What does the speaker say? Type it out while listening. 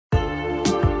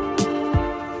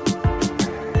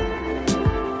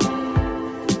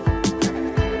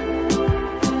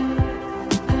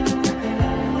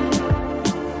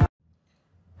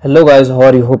Hello guys, how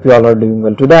are you? Hope you all are doing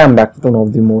well. Today I am back with one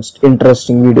of the most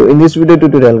interesting video. In this video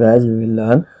tutorial guys, we will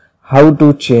learn how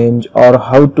to change or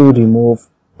how to remove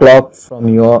clock from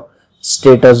your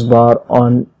status bar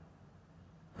on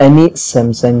any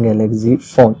Samsung Galaxy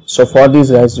phone. So for this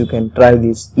guys, you can try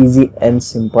this easy and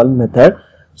simple method.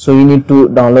 So you need to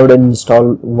download and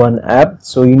install one app.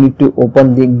 So you need to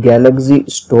open the Galaxy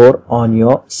Store on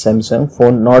your Samsung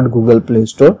phone, not Google Play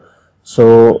Store.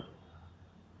 So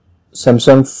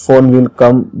Samsung phone will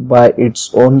come by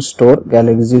its own store,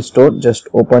 Galaxy Store. Just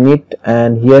open it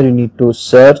and here you need to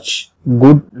search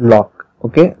Good Lock.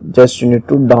 Okay, just you need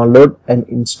to download and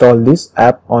install this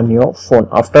app on your phone.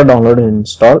 After download and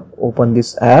install, open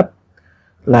this app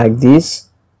like this.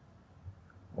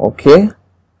 Okay,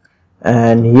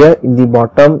 and here in the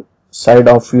bottom side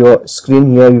of your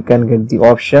screen, here you can get the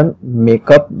option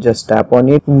Makeup. Just tap on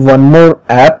it. One more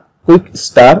app, Quick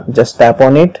Start, just tap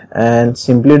on it and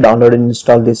simply download and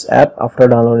install this app. After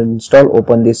download and install,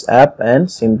 open this app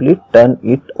and simply turn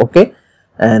it. Okay,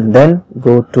 and then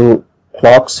go to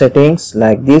clock settings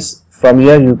like this. From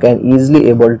here you can easily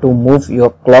able to move your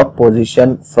clock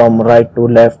position from right to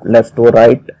left, left to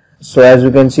right. So as you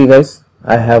can see guys,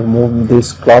 I have moved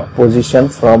this clock position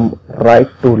from right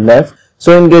to left.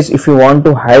 So in case if you want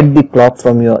to hide the clock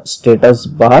from your status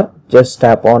bar, just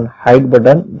tap on hide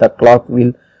button. The clock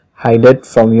will hide it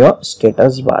from your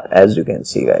status bar, as you can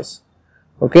see guys.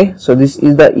 Okay, so this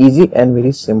is the easy and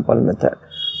very simple method.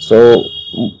 So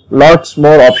lots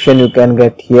more option you can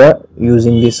get here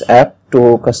using this app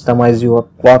to customize your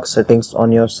clock settings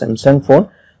on your Samsung phone.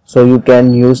 So you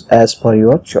can use as per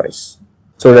your choice.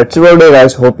 So that's it for today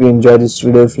guys. Hope you enjoyed this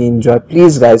video. If you enjoy,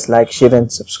 please guys like, share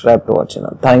and subscribe to our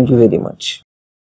channel. Thank you very much.